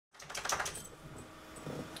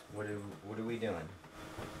What are we doing?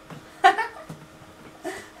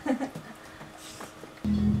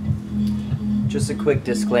 Just a quick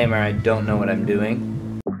disclaimer, I don't know what I'm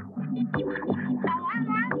doing.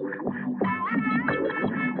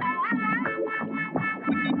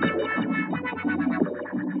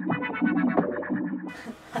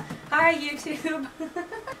 Hi YouTube!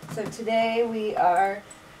 So today we are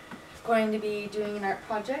going to be doing an art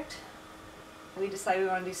project. We decided we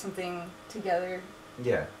want to do something together.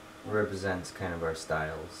 Yeah, represents kind of our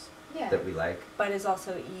styles that we like. But is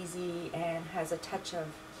also easy and has a touch of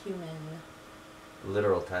human.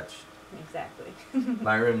 Literal touch. Exactly.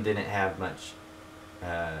 My room didn't have much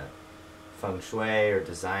feng shui or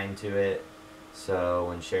design to it, so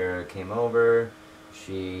when Shara came over,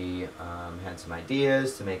 she had some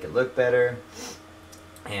ideas to make it look better,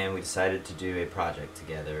 and we decided to do a project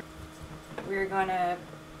together. We're going to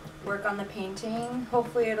work on the painting.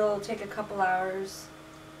 Hopefully it'll take a couple hours.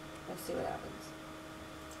 We'll see what happens.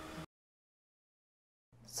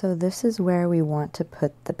 So this is where we want to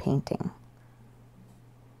put the painting.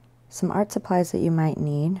 Some art supplies that you might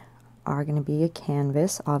need are going to be a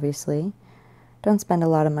canvas, obviously. Don't spend a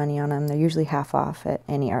lot of money on them. They're usually half off at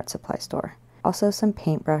any art supply store. Also some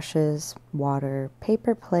paintbrushes, water,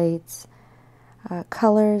 paper plates,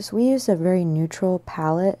 colors. We use a very neutral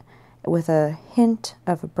palette with a hint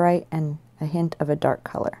of a bright and a hint of a dark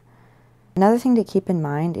color. Another thing to keep in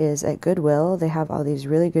mind is at Goodwill, they have all these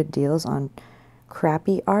really good deals on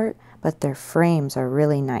crappy art, but their frames are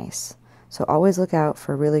really nice. So always look out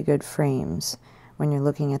for really good frames when you're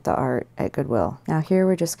looking at the art at Goodwill. Now here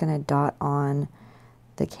we're just going to dot on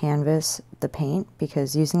the canvas, the paint,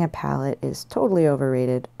 because using a palette is totally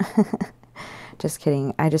overrated. Just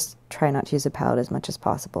kidding. I just try not to use a palette as much as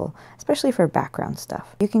possible, especially for background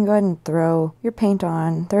stuff. You can go ahead and throw your paint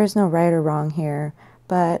on. There is no right or wrong here,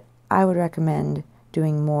 but I would recommend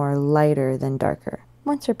doing more lighter than darker.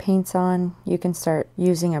 Once your paint's on, you can start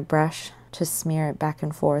using a brush to smear it back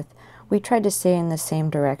and forth. We tried to stay in the same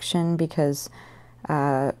direction because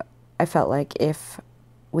I felt like if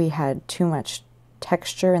we had too much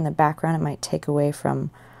texture in the background, it might take away from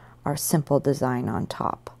our simple design on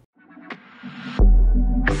top.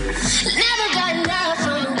 Never got enough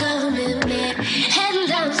from a government man. Heading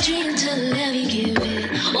down the street until the levy give it.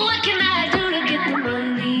 What can I do to get the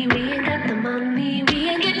money? We ain't got the money, we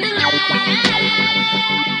ain't getting the money.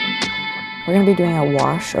 We're going to be doing a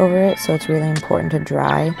wash over it, so it's really important to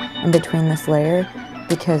dry in between this layer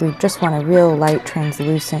because we just want a real light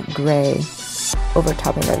translucent gray over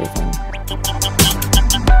top of everything.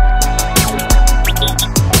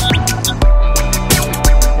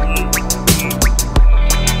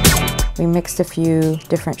 We mixed a few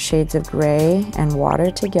different shades of gray and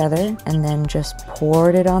water together and then just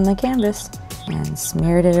poured it on the canvas and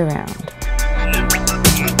smeared it around.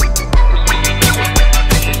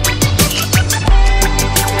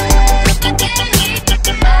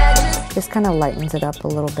 This kind of lightens it up a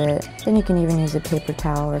little bit. Then you can even use a paper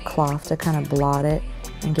towel or cloth to kind of blot it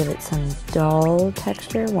and give it some dull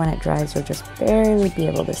texture. When it dries, you'll just barely be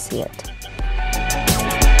able to see it.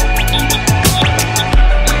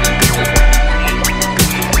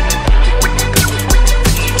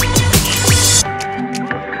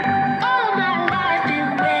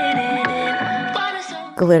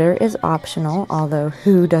 Glitter is optional, although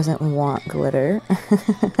who doesn't want glitter?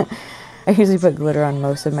 I usually put glitter on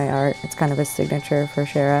most of my art. It's kind of a signature for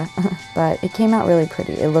Shara. But it came out really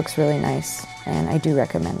pretty. It looks really nice, and I do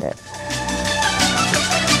recommend it.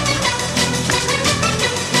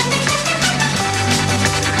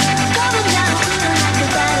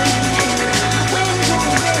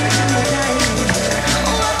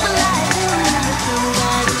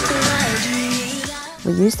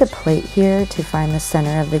 We used a plate here to find the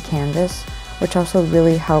center of the canvas, which also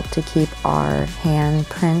really helped to keep our hand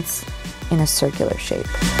prints in a circular shape.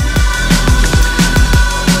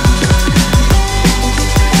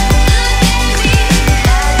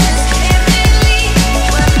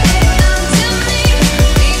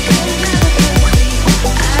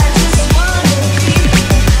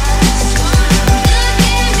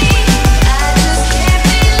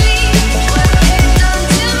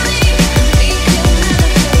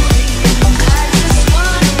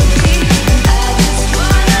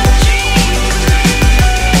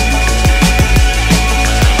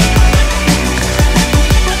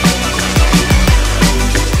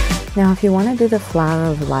 Now if you want to do the flower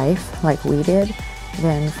of life like we did,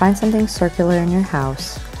 then find something circular in your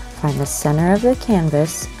house, find the center of the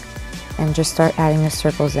canvas, and just start adding the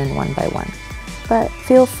circles in one by one. But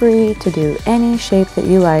feel free to do any shape that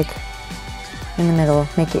you like in the middle,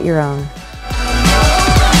 make it your own.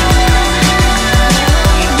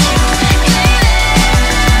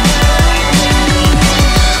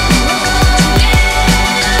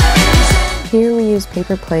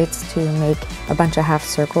 paper plates to make a bunch of half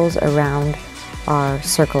circles around our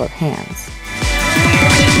circle of hands.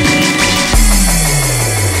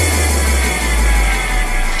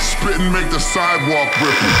 Spit and make the sidewalk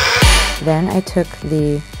ripple. Then I took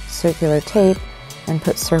the circular tape and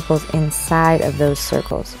put circles inside of those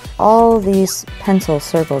circles. All these pencil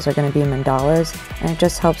circles are going to be mandalas, and it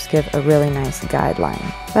just helps give a really nice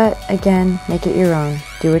guideline. But again, make it your own.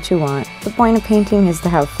 Do what you want. The point of painting is to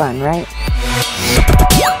have fun, right?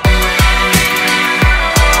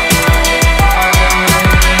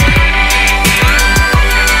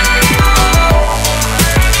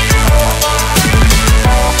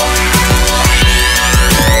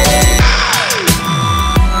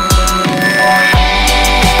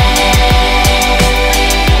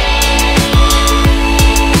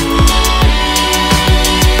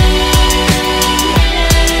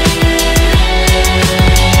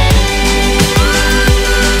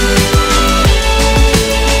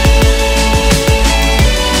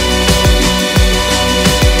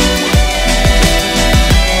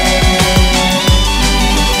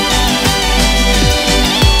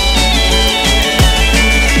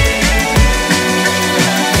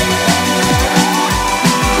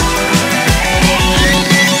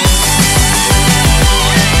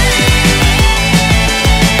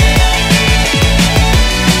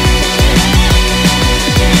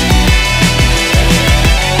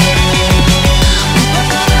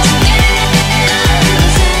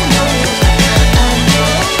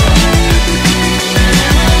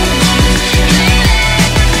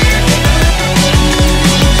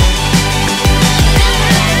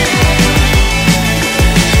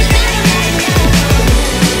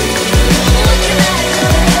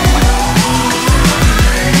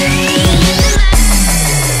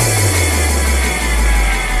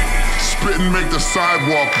 Make the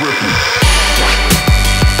sidewalk ripple.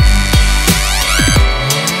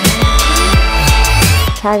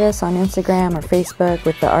 Tag us on Instagram or Facebook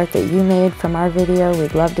with the art that you made from our video.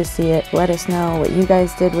 We'd love to see it. Let us know what you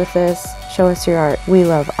guys did with this. Show us your art. We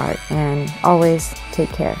love art, and always take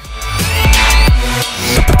care.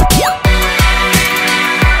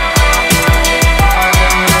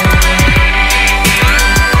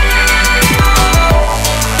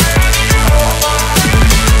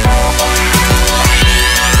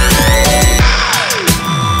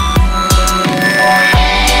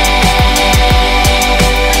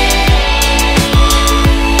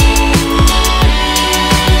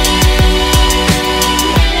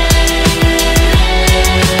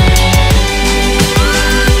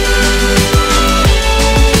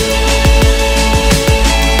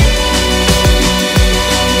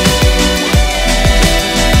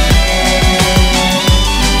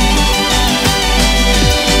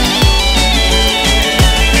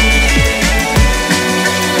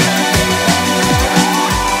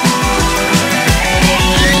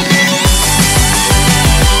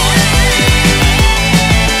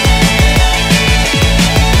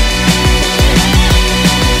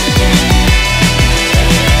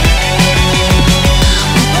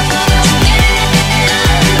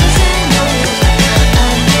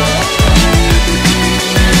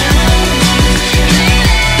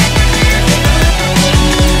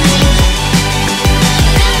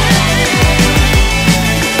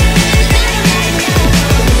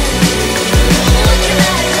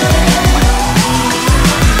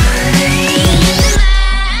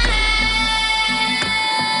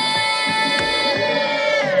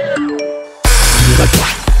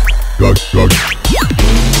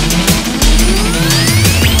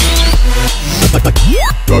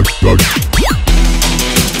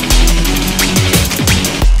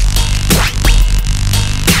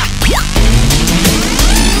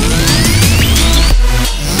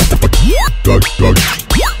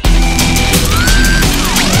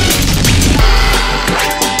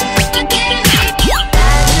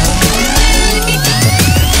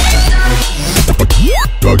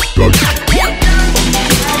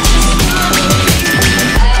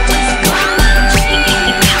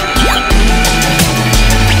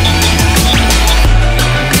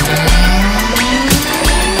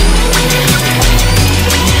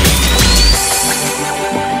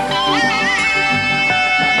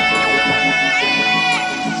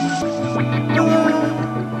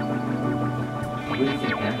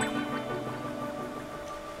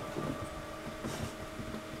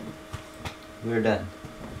 We're done.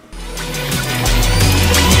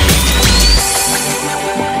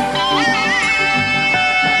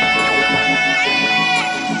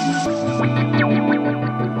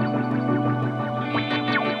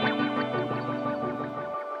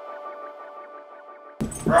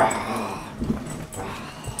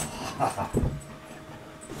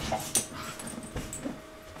 Okay.